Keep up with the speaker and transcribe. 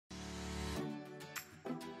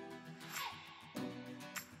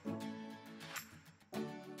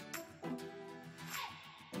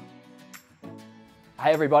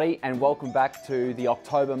Hey everybody, and welcome back to the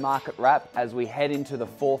October market wrap. As we head into the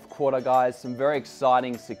fourth quarter, guys, some very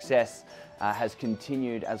exciting success has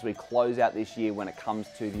continued as we close out this year when it comes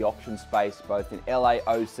to the auction space, both in LA,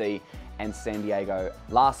 OC, and San Diego.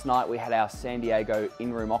 Last night we had our San Diego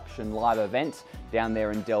in-room auction live event down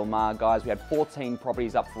there in Del Mar, guys. We had 14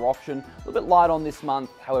 properties up for auction, a little bit light on this month.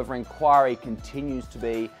 However, inquiry continues to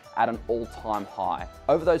be at an all-time high.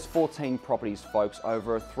 Over those 14 properties, folks,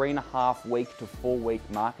 over a 3.5 week to 4 week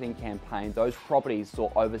marketing campaign, those properties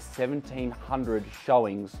saw over 1,700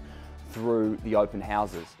 showings through the open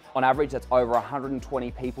houses. On average, that's over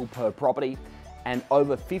 120 people per property, and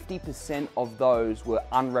over 50% of those were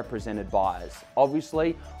unrepresented buyers.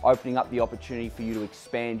 Obviously, opening up the opportunity for you to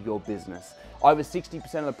expand your business. Over 60%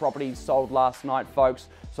 of the properties sold last night, folks,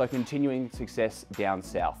 so continuing success down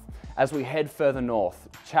south. As we head further north,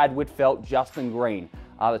 Chad Whitfeld, Justin Green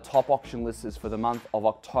are the top auction listers for the month of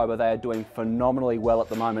October. They are doing phenomenally well at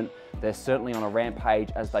the moment. They're certainly on a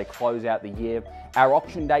rampage as they close out the year. Our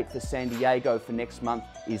auction date for San Diego for next month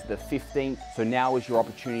is the 15th, so now is your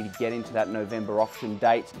opportunity to get into that November auction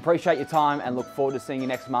date. Appreciate your time and look forward to seeing you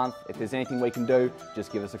next month. If there's anything we can do,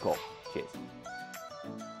 just give us a call. Cheers.